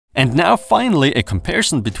And now finally a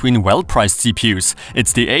comparison between well-priced CPUs.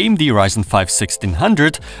 It's the AMD Ryzen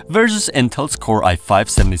 5-1600 versus Intel's Core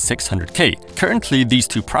i5-7600K. Currently these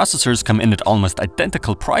two processors come in at almost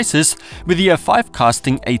identical prices, with the i5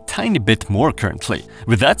 costing a tiny bit more currently.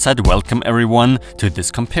 With that said, welcome everyone to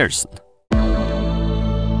this comparison.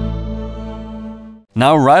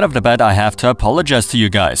 Now right off the bat I have to apologize to you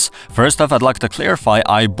guys. First off, I'd like to clarify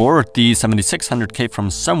I borrowed the 7600K from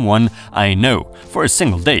someone I know for a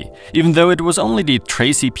single day. Even though it was only the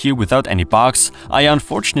tray CPU without any box, I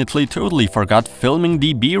unfortunately totally forgot filming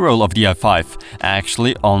the B-roll of the i5,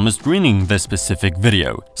 actually almost ruining this specific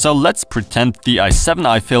video. So let's pretend the i7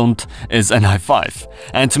 I filmed is an i5.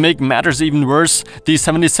 And to make matters even worse, the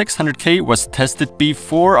 7600K was tested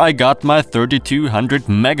before I got my 3200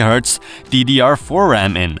 MHz DDR4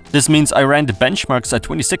 RAM in. This means I ran the benchmarks at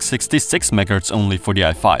 2666 MHz only for the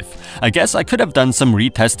i5. I guess I could have done some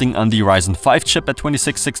retesting on the Ryzen 5 chip at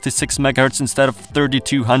 2666 MHz instead of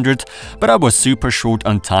 3200, but I was super short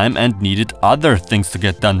on time and needed other things to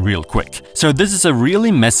get done real quick. So this is a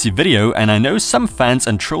really messy video, and I know some fans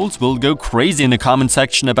and trolls will go crazy in the comment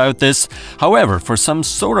section about this. However, for some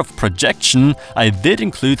sort of projection, I did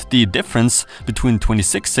include the difference between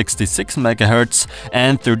 2666 MHz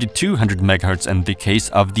and 3200 MHz in the case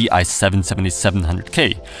of the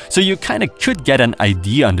i7-7700K. So you kinda could get an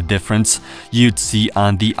idea on the difference you'd see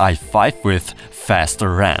on the i5 with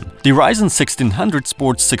faster RAM. The Ryzen 1600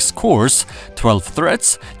 sports 6 cores, 12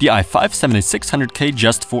 threads, the i5-7600K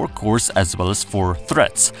just 4 cores as well as 4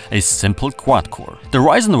 threads, a simple quad-core. The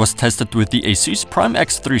Ryzen was tested with the ASUS Prime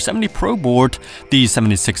X370 Pro board, the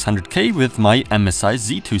 7600K with my MSI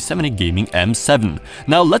Z270 Gaming M7.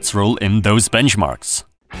 Now let's roll in those benchmarks.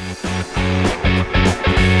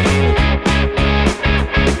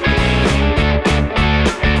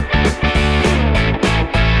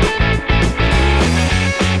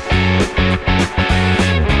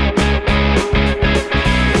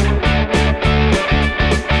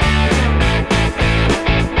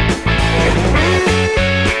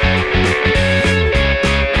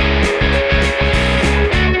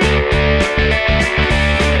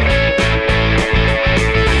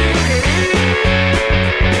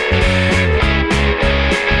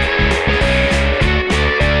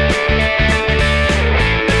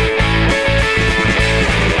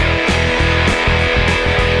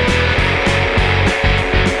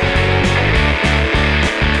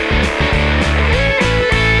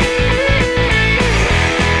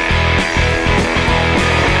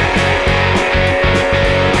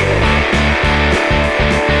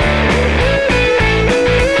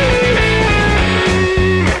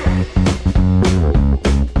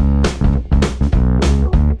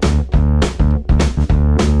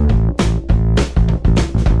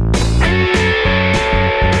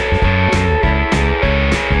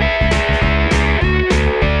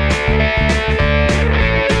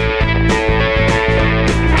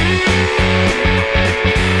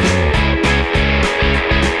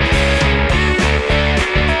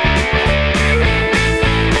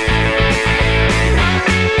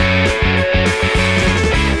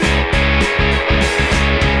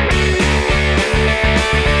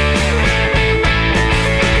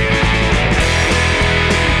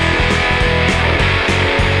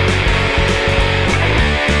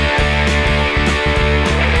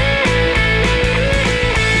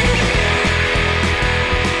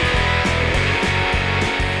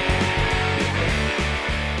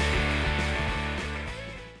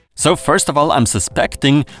 So first of all, I'm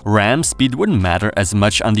suspecting RAM speed wouldn't matter as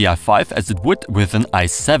much on the i5 as it would with an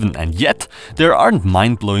i7, and yet there aren't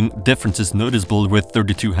mind-blowing differences noticeable with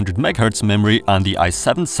 3200 MHz memory on the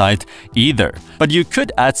i7 side either. But you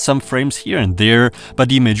could add some frames here and there, but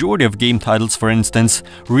the majority of game titles, for instance,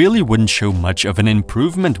 really wouldn't show much of an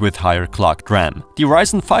improvement with higher clocked RAM. The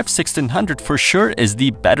Ryzen 5-1600 for sure is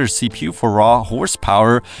the better CPU for raw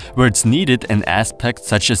horsepower where it's needed in aspects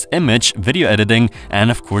such as image, video editing,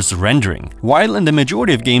 and of course rendering. While in the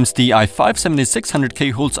majority of games the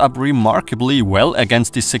i5-7600K holds up remarkably well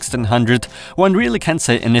against the 1600, one really can't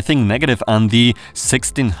say anything negative on the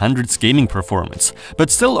 1600's gaming performance. But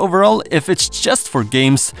still overall, if it's just for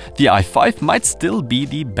games, the i5 might still be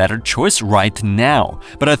the better choice right now.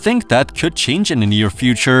 But I think that could change in the near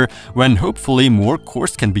future when hopefully more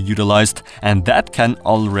cores can be utilized, and that can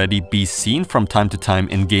already be seen from time to time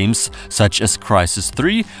in games such as Crysis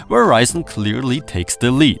 3, where Ryzen clearly takes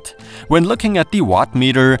the lead. speed. When looking at the watt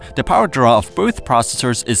meter, the power draw of both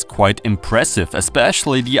processors is quite impressive,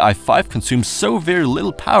 especially the i5 consumes so very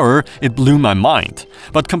little power it blew my mind.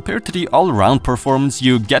 But compared to the all-around performance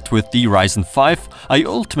you get with the Ryzen 5, I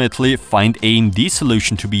ultimately find AMD's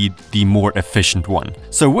solution to be the more efficient one.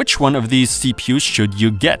 So which one of these CPUs should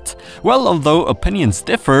you get? Well, although opinions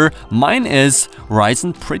differ, mine is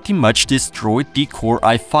Ryzen pretty much destroyed the Core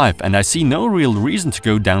i5 and I see no real reason to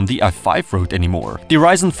go down the i5 road anymore. The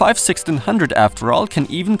Ryzen 5 1600 after all can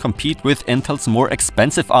even compete with Intel's more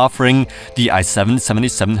expensive offering, the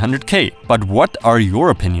i7-7700K. But what are your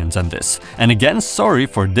opinions on this? And again, sorry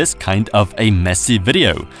for this kind of a messy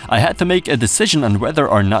video. I had to make a decision on whether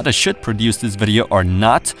or not I should produce this video or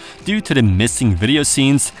not due to the missing video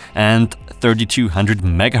scenes and 3200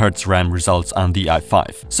 MHz RAM results on the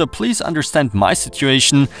i5. So please understand my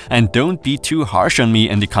situation and don't be too harsh on me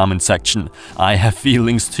in the comment section. I have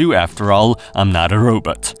feelings too, after all, I'm not a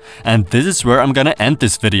robot. And this is where I'm gonna end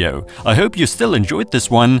this video. I hope you still enjoyed this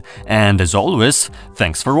one, and as always,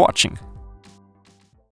 thanks for watching.